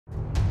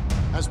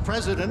As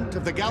President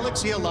of the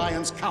Galaxy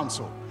Alliance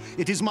Council,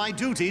 it is my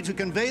duty to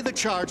convey the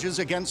charges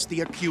against the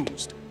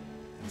accused.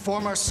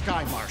 Former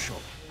Sky Marshal,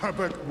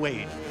 Herbert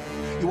Wade,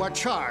 you are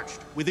charged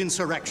with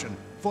insurrection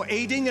for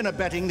aiding and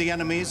abetting the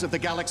enemies of the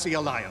Galaxy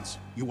Alliance.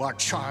 You are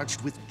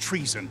charged with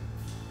treason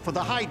for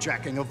the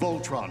hijacking of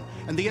Voltron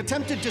and the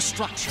attempted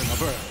destruction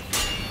of Earth.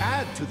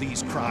 Add to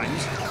these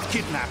crimes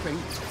kidnapping,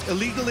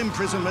 illegal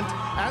imprisonment,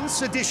 and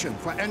sedition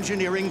for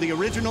engineering the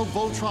original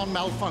Voltron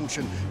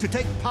malfunction to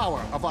take power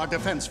of our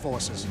defense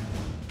forces.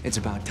 It's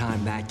about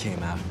time that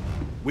came out.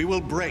 We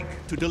will break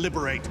to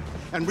deliberate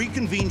and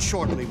reconvene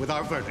shortly with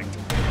our verdict.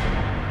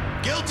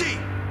 Guilty!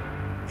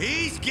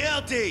 He's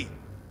guilty!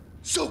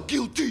 So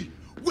guilty!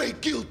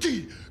 Wait,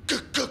 guilty!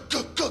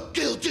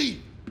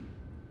 Guilty!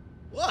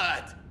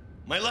 What?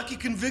 My lucky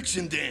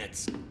conviction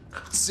dance.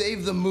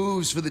 Save the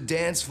moves for the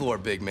dance floor,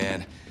 big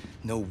man.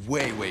 No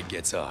way Wade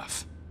gets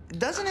off.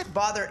 Doesn't it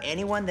bother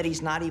anyone that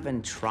he's not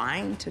even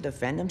trying to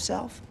defend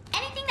himself?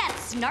 Anything that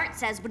Snart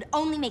says would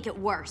only make it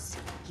worse.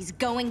 He's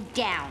going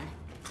down.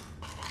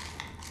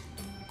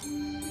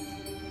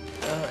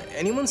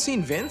 Anyone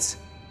seen Vince?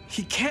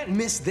 He can't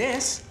miss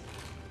this.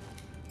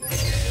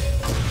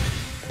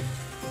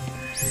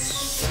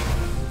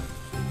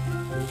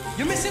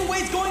 You're missing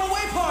Wade's going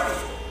away party!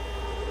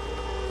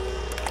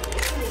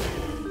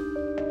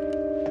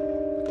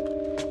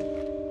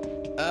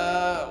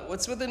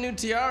 What's with the new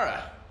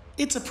tiara?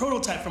 It's a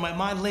prototype for my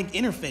Mind-Link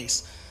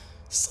interface.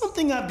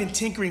 Something I've been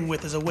tinkering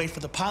with as a way for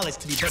the pilots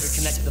to be better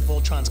connected to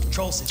Voltron's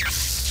control system.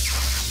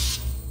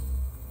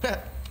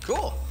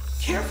 Cool.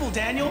 Careful,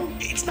 Daniel.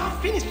 It's not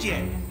finished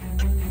yet.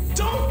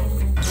 Don't!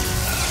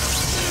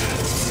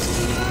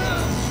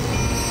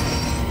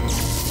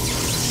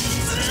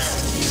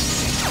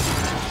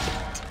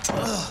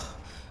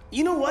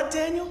 You know what,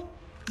 Daniel?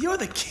 You're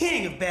the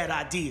king of bad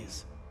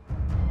ideas.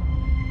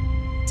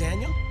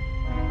 Daniel?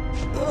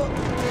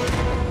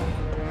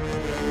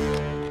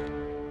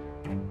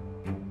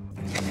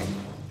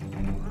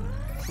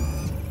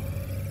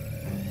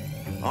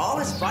 All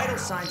his vital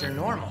signs are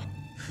normal.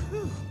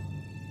 Whew.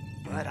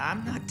 But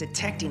I'm not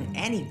detecting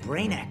any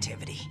brain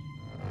activity.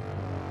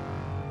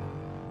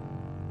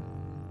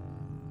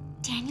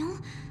 Daniel,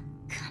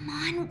 come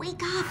on,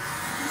 wake up.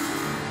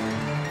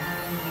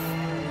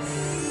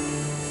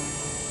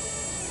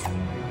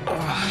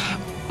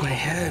 My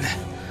head.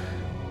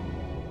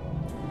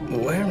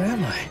 Where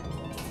am I?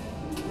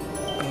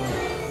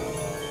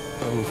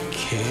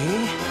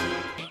 Okay.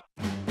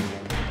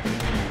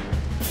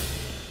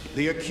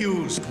 The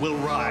accused will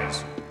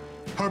rise.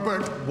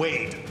 Herbert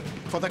Wade,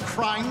 for the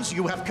crimes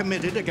you have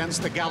committed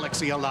against the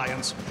Galaxy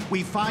Alliance,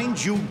 we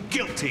find you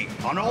guilty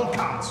on all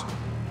counts.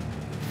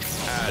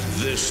 Add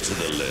this to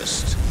the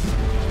list.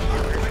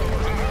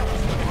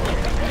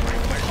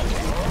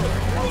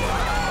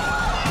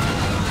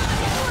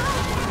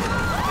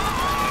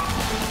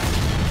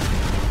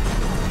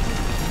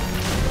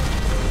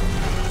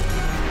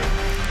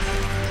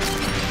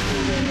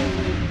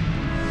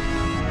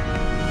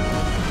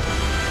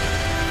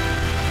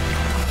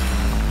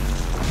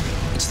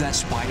 It's that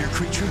spider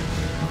creature?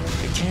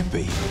 It can't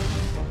be.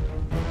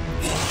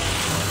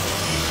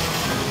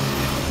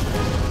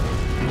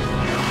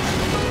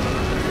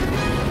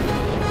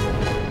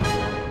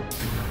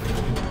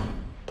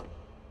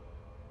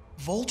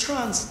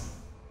 Voltron's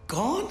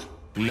gone?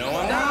 No,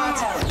 I'm not.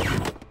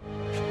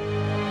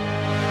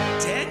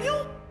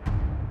 Daniel?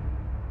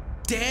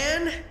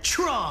 Dan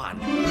Tron.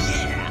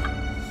 Yeah!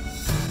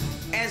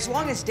 As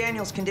long as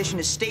Daniel's condition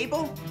is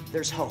stable,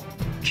 there's hope.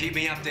 Keep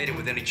me updated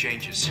with any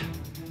changes.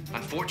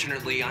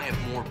 Unfortunately, I have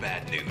more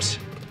bad news.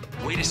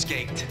 Wade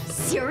escaped.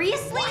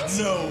 Seriously?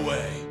 No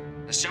way.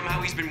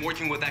 Somehow he's been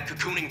working with that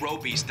cocooning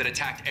robeast that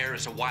attacked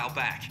Eris a while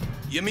back.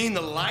 You mean the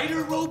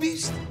lighter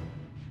robeast?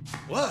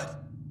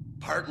 What?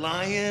 Part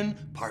lion,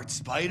 part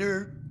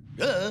spider?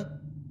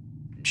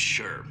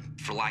 Sure,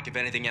 for lack of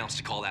anything else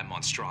to call that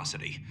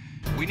monstrosity.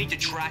 We need to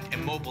track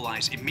and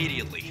mobilize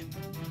immediately.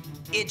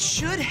 It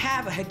should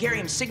have a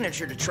Hegarian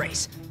signature to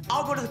trace.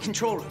 I'll go to the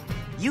control room.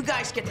 You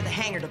guys get to the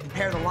hangar to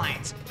prepare the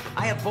lions.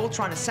 I have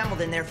Voltron assembled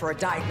in there for a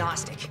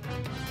diagnostic.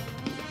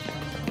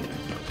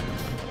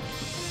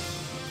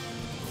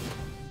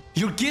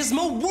 Your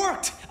gizmo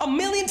worked!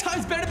 1,000,000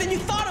 times better than you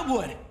thought it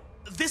would!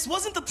 This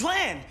wasn't the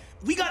plan.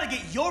 We gotta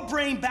get your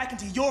brain back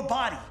into your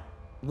body.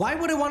 Why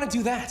would I want to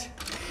do that?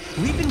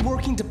 We've been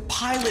working to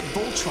pilot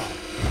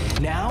Voltron.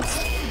 Now,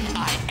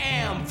 I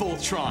am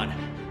Voltron.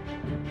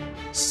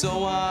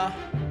 So,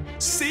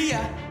 see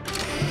ya.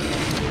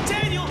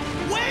 Daniel,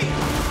 wait!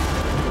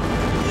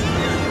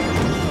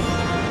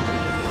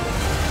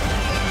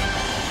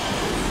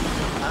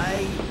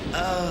 I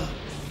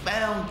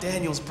found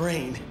Daniel's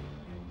brain.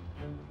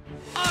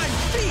 I'm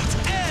feet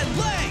and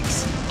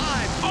legs!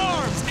 I'm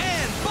arms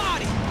and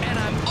body! And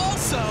I'm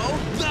also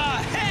the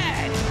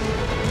head!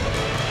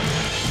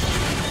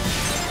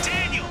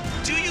 Daniel,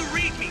 do you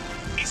read me?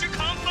 Is your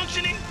comm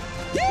functioning?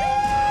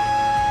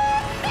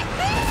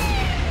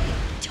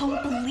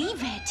 Don't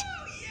believe it.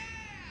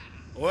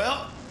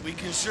 Well, we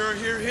can sure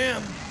hear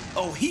him.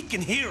 Oh, he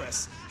can hear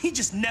us. He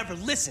just never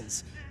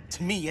listens.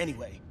 To me,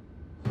 anyway.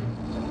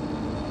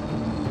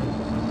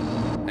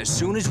 As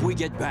soon as we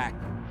get back.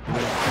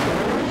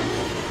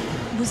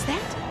 Was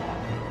that?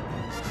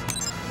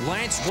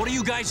 Lance, what are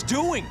you guys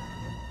doing?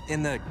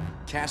 In the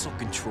castle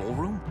control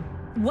room?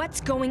 What's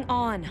going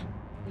on?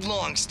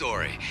 Long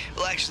story.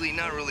 Well, actually,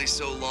 not really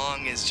so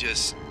long, it's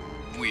just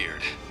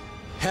weird.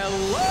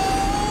 Hello,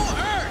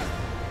 Earth!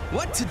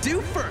 What to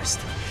do first?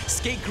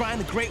 Skate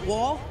grind the Great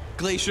Wall?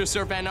 Glacier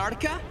surf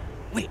Antarctica?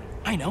 Wait,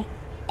 I know.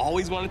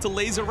 Always wanted to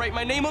laser write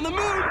my name on the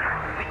moon!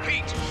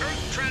 Repeat,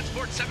 Earth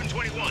Transport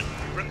 721,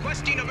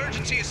 requesting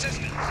emergency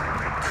assistance.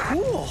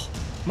 Cool.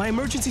 My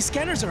emergency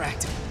scanners are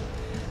active.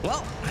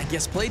 Well, I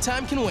guess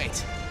playtime can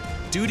wait.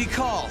 Duty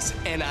calls,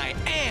 and I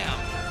am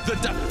the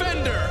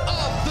defender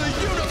of the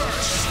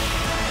universe!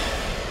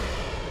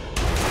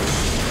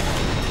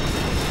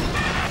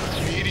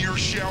 Meteor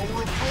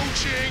shower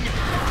approaching!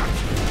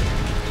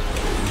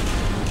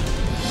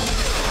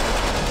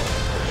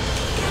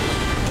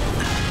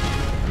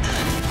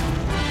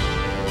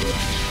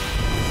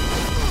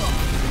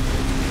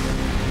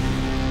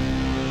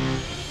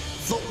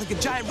 Float like a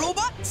giant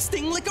robot,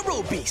 sting like a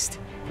road beast.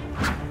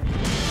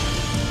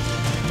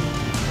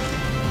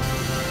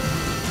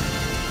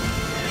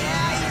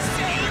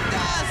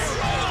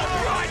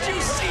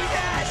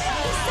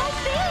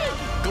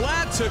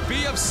 Glad to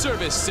be of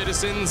service,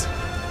 citizens.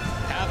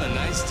 Have a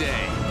nice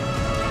day.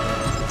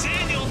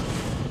 Daniel,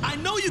 I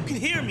know you can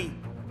hear me.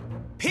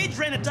 Pidge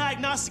ran a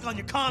diagnostic on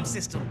your comm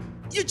system.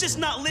 You're just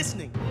not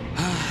listening.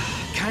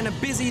 Kinda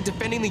busy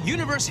defending the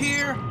universe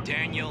here.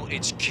 Daniel,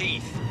 it's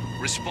Keith.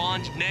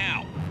 Respond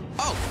now.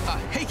 Oh,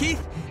 hey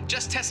Keith.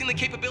 Just testing the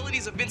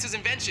capabilities of Vince's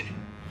invention.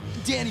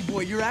 Danny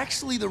boy, you're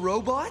actually the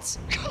robots?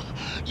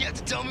 You have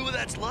to tell me what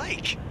that's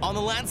like. On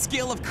the land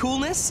scale of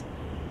coolness,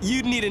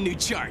 you'd need a new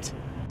chart.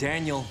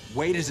 Daniel,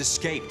 Wade has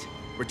escaped.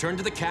 Return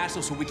to the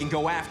castle so we can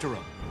go after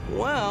him.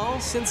 Well,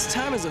 since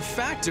time is a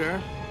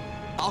factor,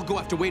 I'll go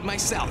after Wade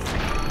myself.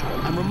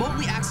 I'm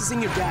remotely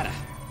accessing your data.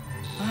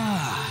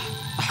 Ah,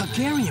 a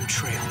Hagarium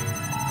trail.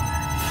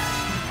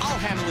 I'll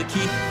handle it,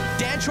 Keith.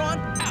 Dantron,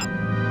 out.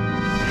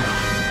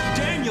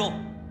 Daniel!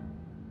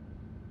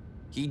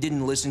 He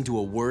didn't listen to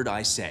a word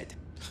I said.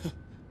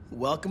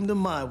 Welcome to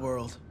my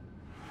world.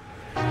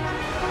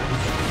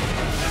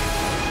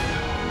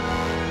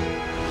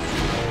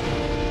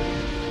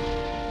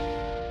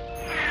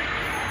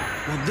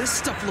 Well, this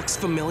stuff looks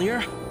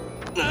familiar.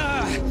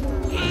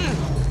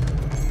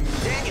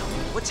 Daniel,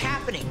 what's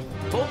happening?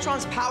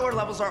 Voltron's power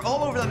levels are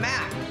all over the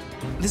map.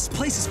 This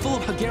place is full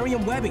of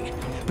Hagarium webbing,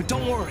 but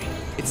don't worry,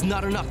 it's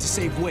not enough to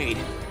save Wade.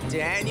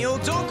 Daniel,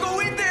 don't go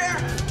in there!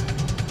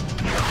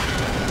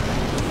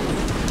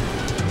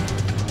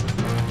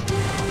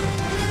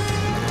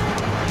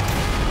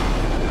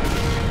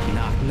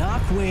 Knock,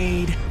 knock,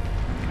 Wade.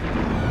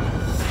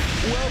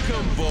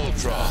 Welcome,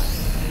 Voltron.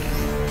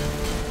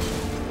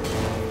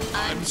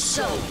 I'm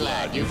so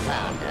glad you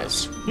found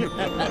us.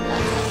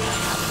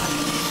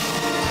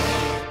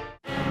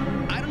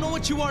 I don't know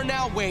what you are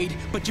now, Wade,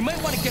 but you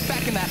might want to get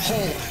back in that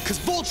hole, because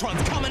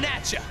Voltron's coming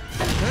at you.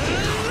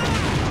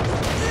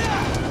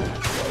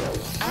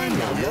 I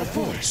know your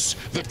voice.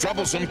 The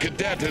troublesome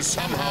cadet has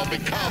somehow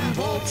become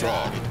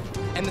Voltron.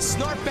 And the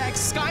snartbag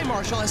Sky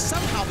Marshal has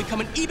somehow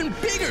become an even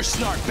bigger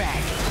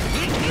snartbag.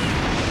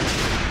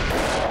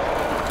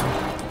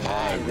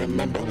 I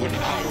remember when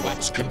I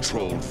once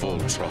controlled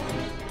Voltron.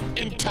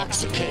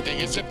 Intoxicating,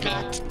 is it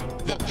not?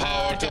 The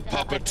power to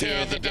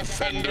puppeteer the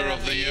defender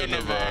of the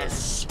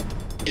universe.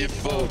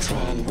 If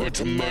Voltron were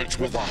to merge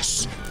with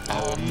us,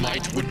 our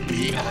might would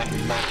be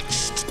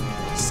unmatched.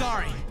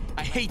 Sorry,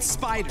 I hate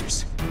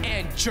spiders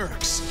and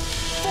jerks.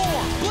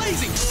 Form,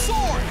 blazing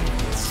sword!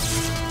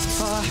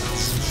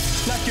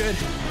 Not good.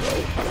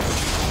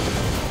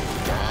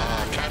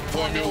 Ah, can't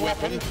form your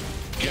weapon?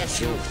 Guess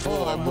you'll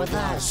form with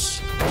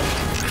us.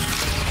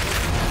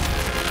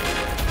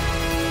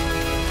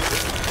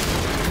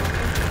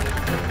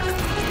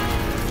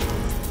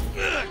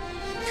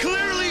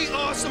 Clearly,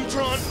 Awesome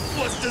Tron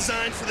was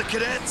designed for the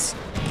cadets,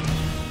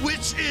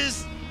 which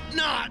is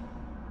not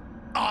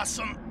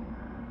awesome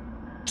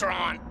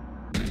Tron.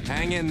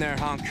 Hang in there,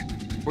 Hunk.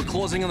 We're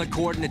closing on the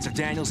coordinates of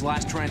Daniel's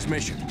last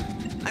transmission.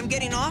 I'm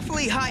getting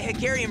awfully high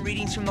Hagarium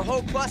readings from the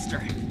whole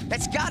cluster.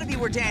 That's gotta be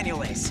where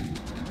Daniel is.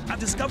 I've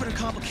discovered a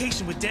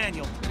complication with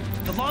Daniel.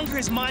 The longer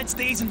his mind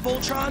stays in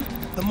Voltron,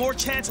 the more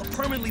chance he'll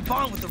permanently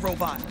bond with the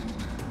robot.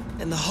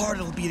 And the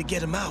harder it'll be to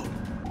get him out.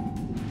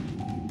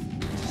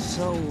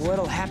 So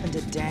what'll happen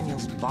to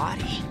Daniel's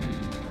body?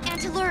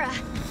 Antilura,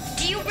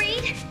 do you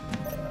read?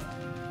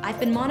 I've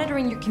been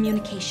monitoring your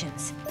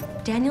communications.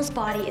 Daniel's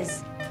body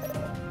is...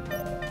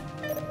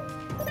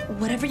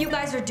 Whatever you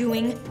guys are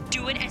doing,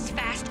 do it as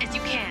fast as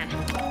you can.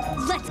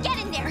 Let's get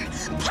in there!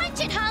 Punch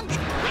it, Hunk!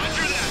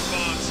 Roger that,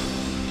 boss.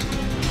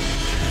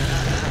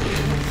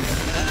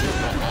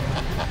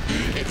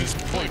 It is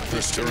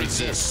pointless to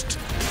resist.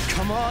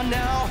 Come on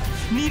now.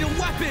 Need a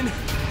weapon.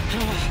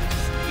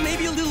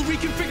 Maybe a little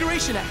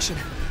reconfiguration action.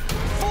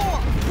 4,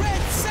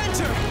 red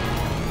center.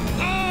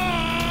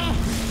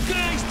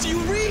 Guys, do you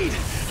read?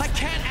 I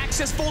can't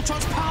access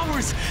Voltron's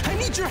powers! I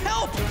need your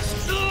help!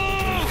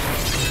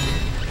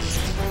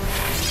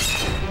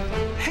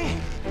 Hey,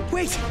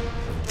 wait!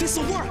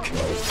 This'll work!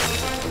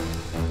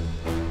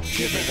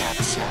 Give it up,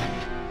 son.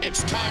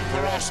 It's time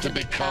for us to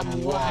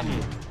become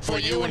one. For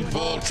you and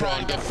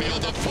Voltron to feel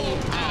the full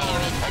power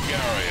of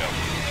Hagarium.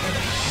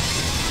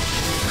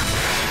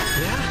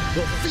 Yeah?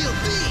 Well, feel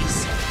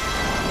these!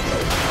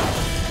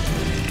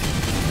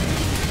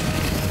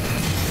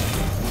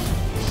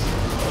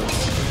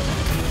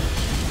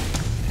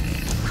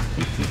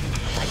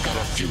 I've got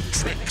a few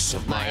tricks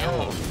of my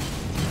own.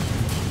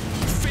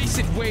 Face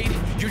it, Wade,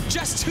 you're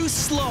just too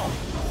slow.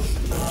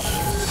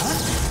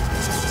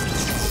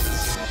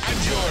 And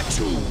you're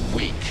too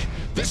weak.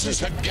 This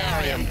is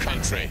Hagarium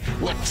country.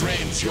 What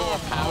drains your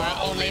power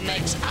only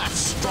makes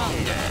us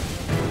stronger.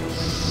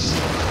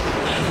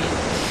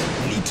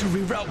 Need to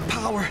reroute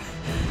power.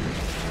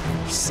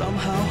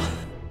 Somehow.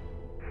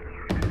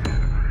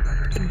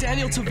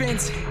 Daniel to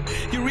Vince.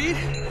 You read?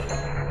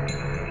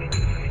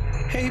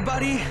 Hey,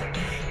 buddy.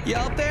 You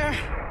out there?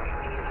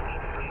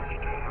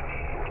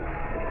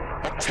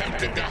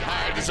 Attempting to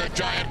hide as a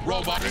giant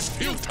robot is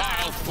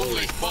futile,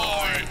 foolish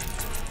boy.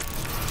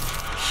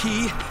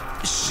 He,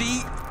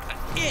 she,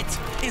 it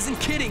isn't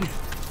kidding.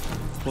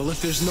 Well,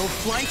 if there's no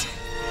flight,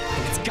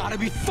 it's gotta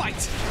be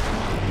fight.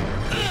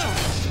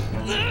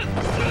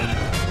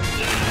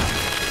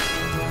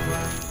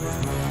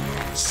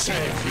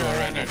 Save your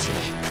energy.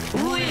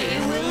 We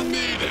will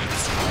need it.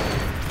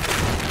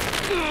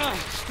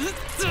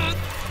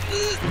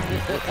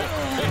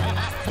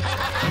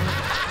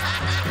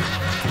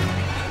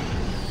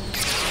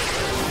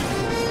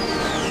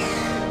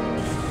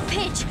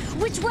 Pitch,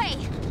 which way?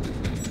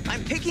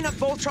 I'm picking up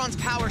Voltron's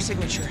power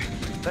signature,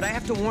 but I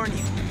have to warn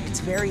you, it's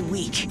very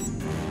weak.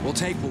 We'll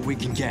take what we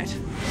can get.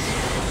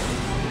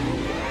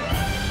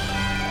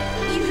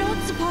 You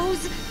don't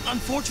suppose...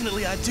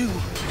 Unfortunately, I do.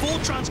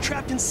 Voltron's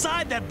trapped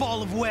inside that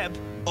ball of web.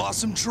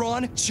 Awesome,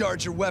 Tron.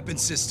 Charge your weapon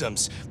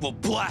systems. We'll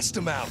blast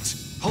them out.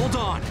 Hold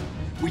on.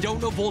 We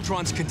don't know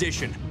Voltron's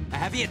condition. A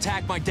heavy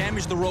attack might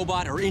damage the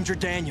robot or injure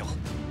Daniel.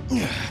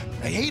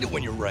 I hate it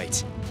when you're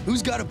right.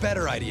 Who's got a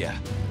better idea?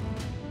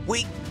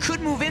 We could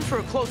move in for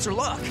a closer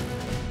look.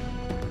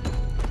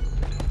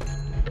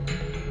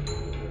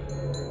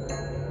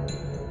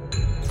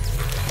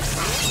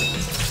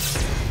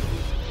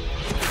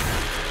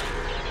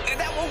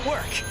 That won't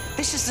work.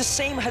 This is the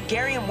same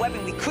Hagarium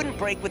webbing we couldn't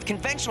break with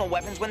conventional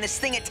weapons when this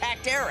thing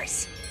attacked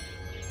Eris.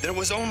 There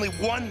was only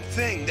one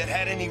thing that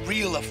had any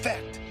real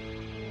effect.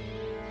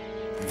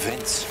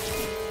 Vince.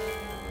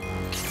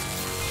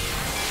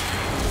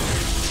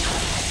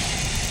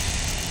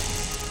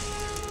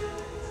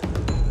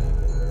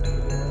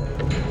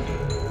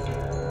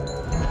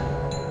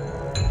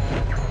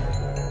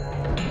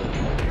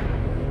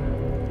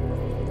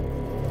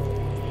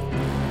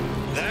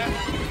 That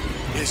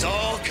is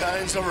all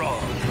kinds of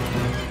wrong.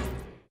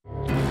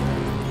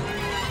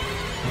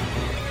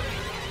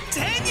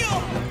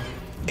 Daniel!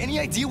 Any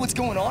idea what's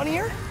going on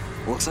here?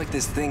 Looks like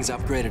this thing's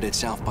upgraded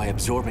itself by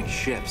absorbing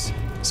ships.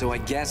 So I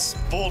guess...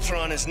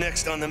 Voltron is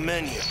next on the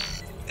menu.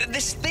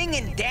 This thing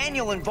and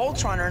Daniel and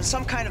Voltron are in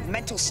some kind of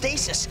mental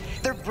stasis.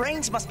 Their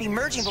brains must be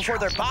merging before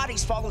their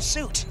bodies follow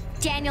suit.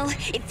 Daniel,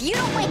 if you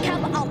don't wake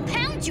up, I'll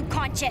pound you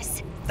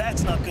conscious.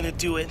 That's not gonna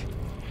do it.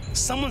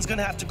 Someone's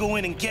gonna have to go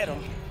in and get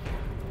him.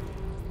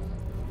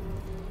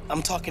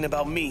 I'm talking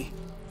about me.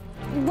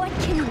 What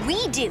can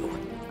we do?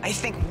 I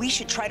think we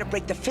should try to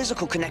break the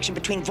physical connection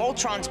between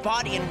Voltron's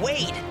body and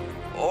Wade.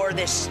 Or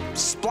this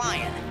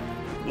splion.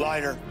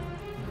 Lighter.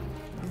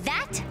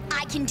 That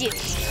I can do.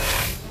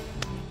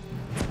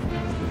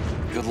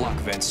 Good luck,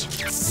 Vince.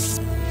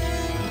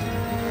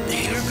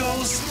 Here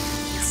goes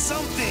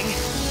something.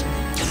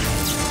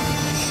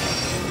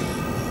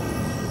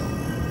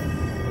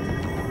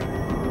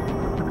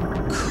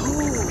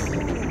 Cool.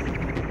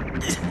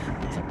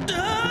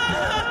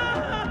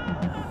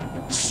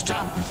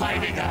 Stop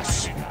fighting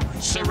us.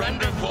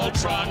 Surrender,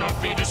 Voltron, or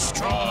be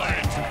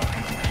destroyed.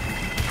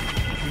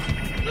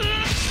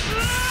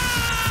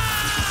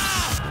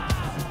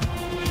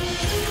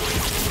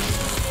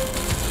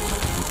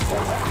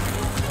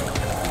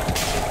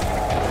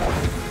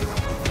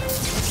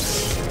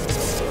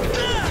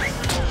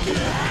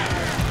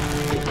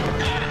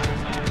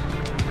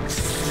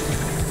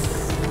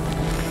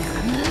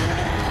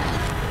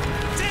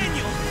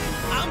 Daniel,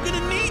 I'm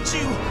gonna need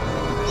you.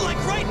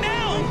 Like right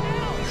now.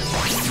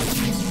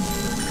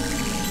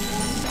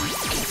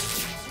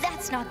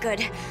 That's not good.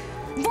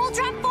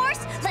 Voltron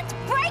Force, let's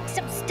break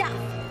some stuff.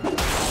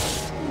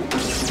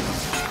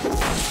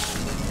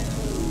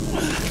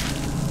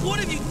 What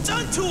have you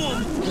done to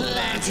him?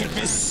 Planted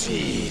the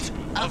seed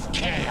of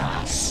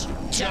chaos,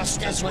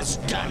 just as was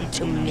done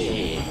to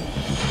me.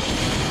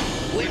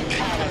 When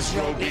Kala's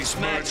robies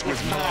merged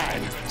with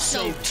mine,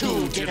 so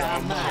too did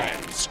our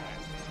minds.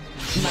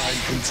 Mind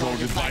control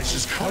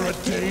devices are a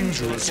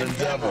dangerous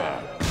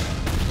endeavor.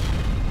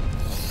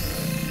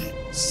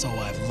 So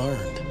I've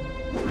learned.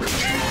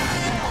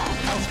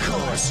 Of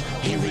course,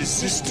 he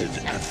resisted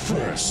at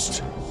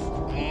first.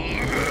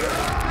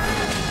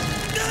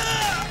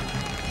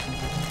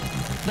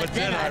 But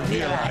then I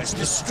realized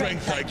the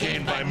strength I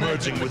gained by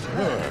merging with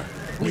her.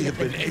 We have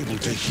been able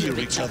to hear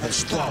each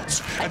other's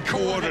thoughts and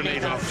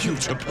coordinate our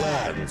future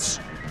plans.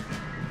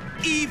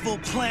 Evil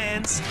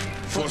plans?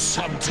 For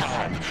some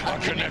time, our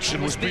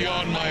connection was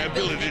beyond my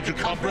ability to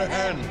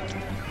comprehend.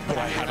 But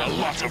I had a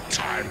lot of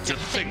time to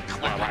think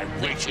while I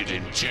waited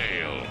in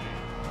jail.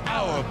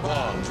 Our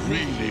bond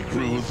really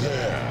grew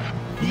there.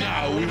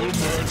 Now we will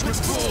merge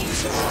with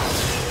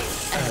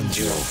Voltron and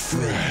your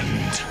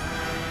friend,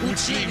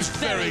 which leaves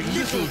very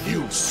little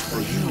use for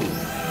you.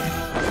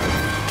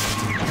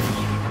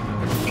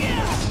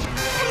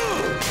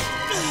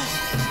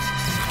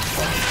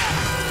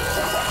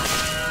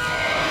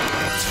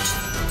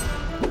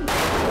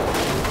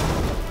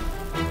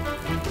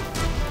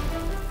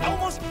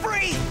 Almost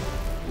free!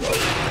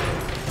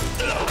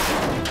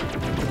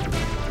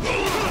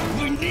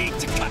 We need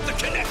to cut the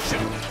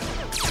connection!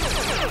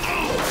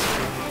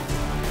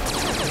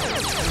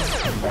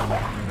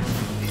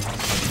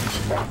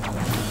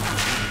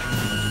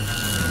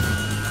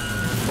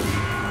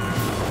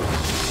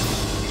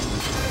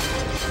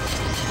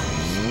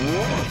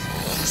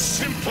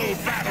 Simple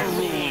battle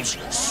rules.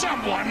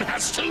 Someone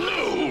has to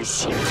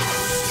lose.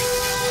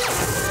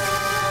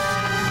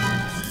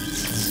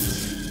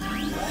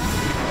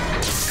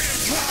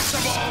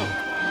 Impossible!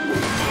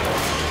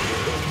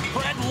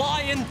 Red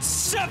Lion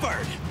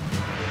severed!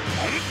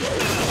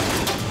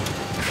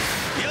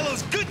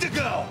 Yellow's good to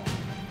go!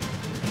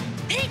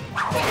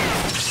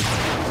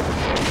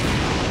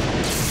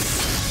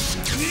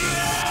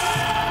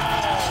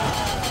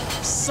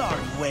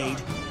 Sorry,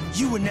 Wade.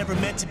 You were never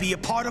meant to be a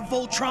part of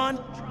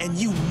Voltron, and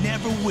you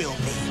never will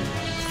be.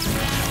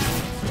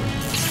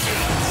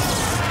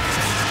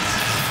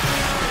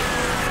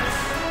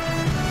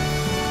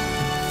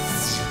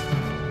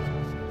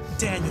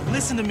 Daniel,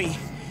 listen to me.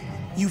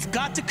 You've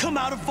got to come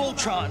out of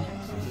Voltron.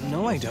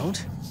 No, I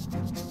don't.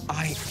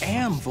 I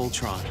am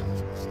Voltron.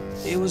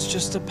 It was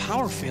just a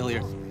power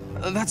failure.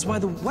 That's why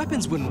the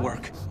weapons wouldn't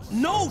work.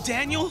 No,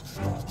 Daniel!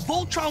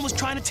 Voltron was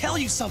trying to tell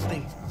you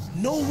something.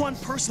 No one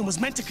person was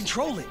meant to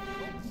control it.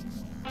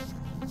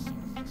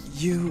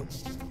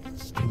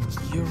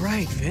 You're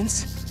right,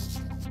 Vince.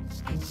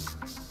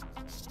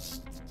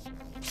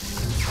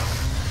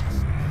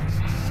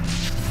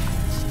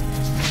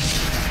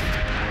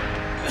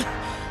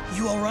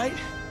 You all right?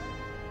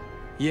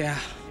 Yeah.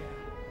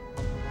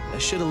 I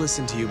should have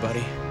listened to you,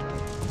 buddy.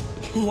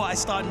 Why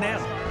start now?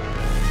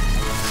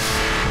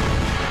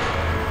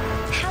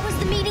 How was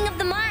the meeting of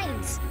the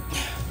minds?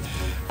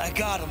 I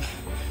got him.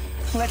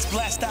 Let's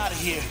blast out of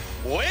here.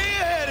 Way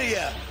ahead of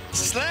you!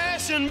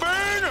 Slash and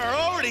Burn are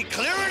already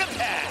clearing a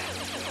path!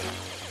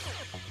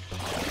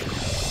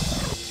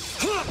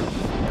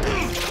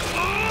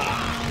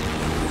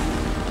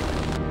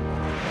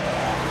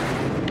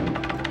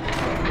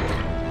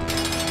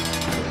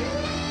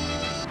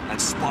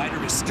 That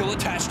spider is still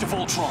attached to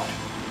Voltron.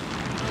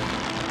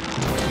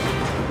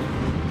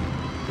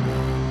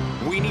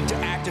 We need to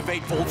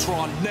activate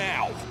Voltron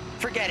now.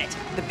 Forget it.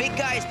 The big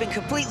guy has been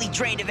completely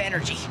drained of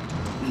energy.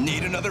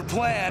 Need another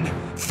plan.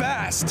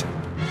 Fast!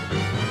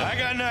 I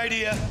got an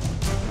idea.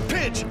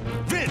 Pinch,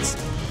 Vince,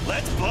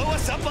 let's blow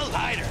us up a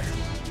lighter.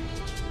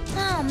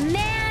 Oh,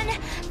 man.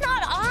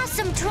 Not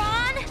awesome,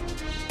 Tron.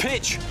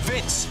 Pitch,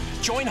 Vince,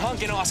 join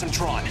Hunk and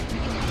Awesometron.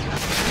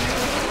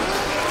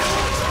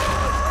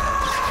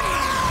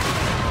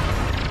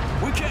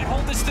 We can't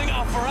hold this thing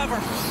out forever.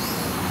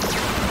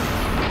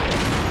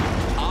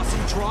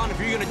 Awesometron, if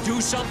you're gonna do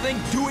something,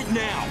 do it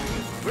now.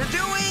 We're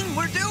doing!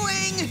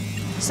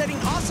 Setting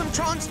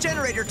Awesometron's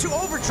generator to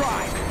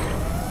overdrive.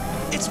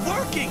 It's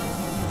working!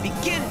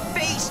 Begin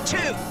phase 2.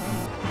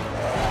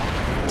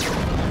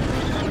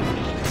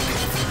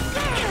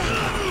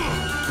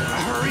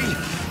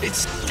 Hurry!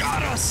 It's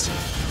got us!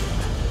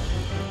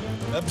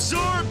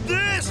 Absorb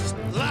this,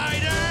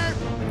 lighter!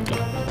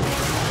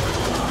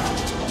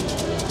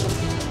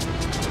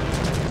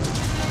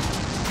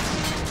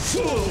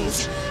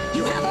 Fools!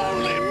 You have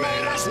only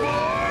made us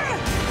more!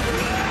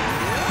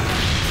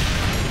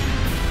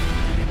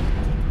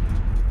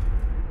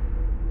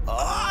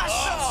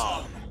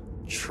 Awesome!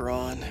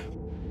 Tron.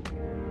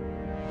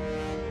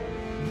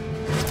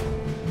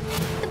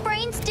 The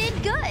brains did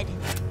good.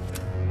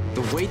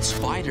 The Wade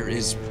spider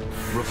is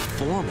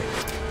reforming.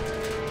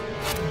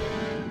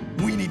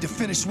 We need to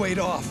finish Wade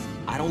off.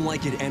 I don't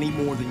like it any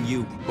more than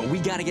you, but we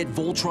gotta get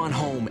Voltron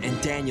home and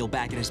Daniel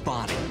back in his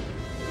body.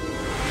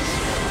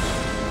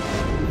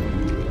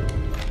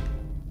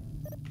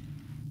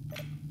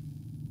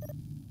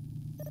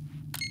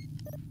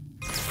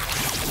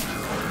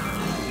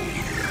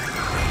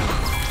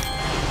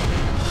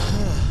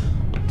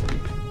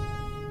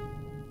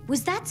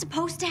 Was that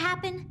supposed to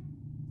happen?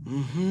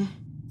 Mm-hmm.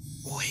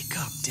 Wake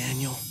up,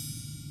 Daniel.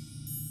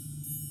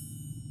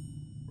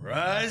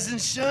 Rise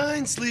and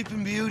shine,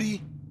 Sleeping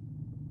Beauty.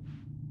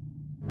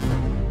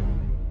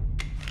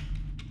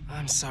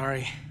 I'm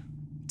sorry.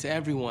 To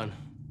everyone.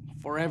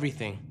 For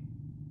everything.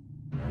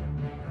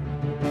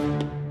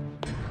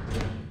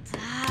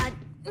 Uh,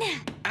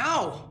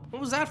 Ow! What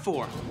was that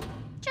for?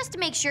 just to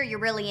make sure you're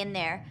really in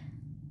there.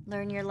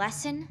 Learn your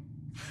lesson?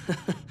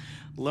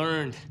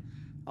 Learned.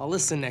 I'll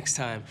listen next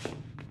time.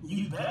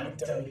 You better,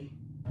 Debbie.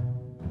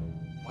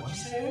 What'd you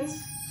say,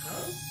 Vince?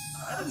 Huh?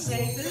 I didn't say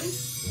anything. Did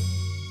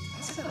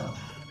I say that out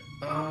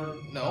loud?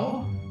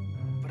 No.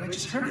 But I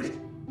just heard it.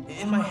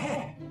 In my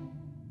head.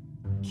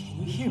 Can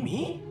you hear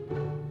me?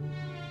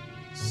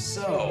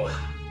 So,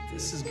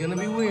 this is gonna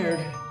be weird.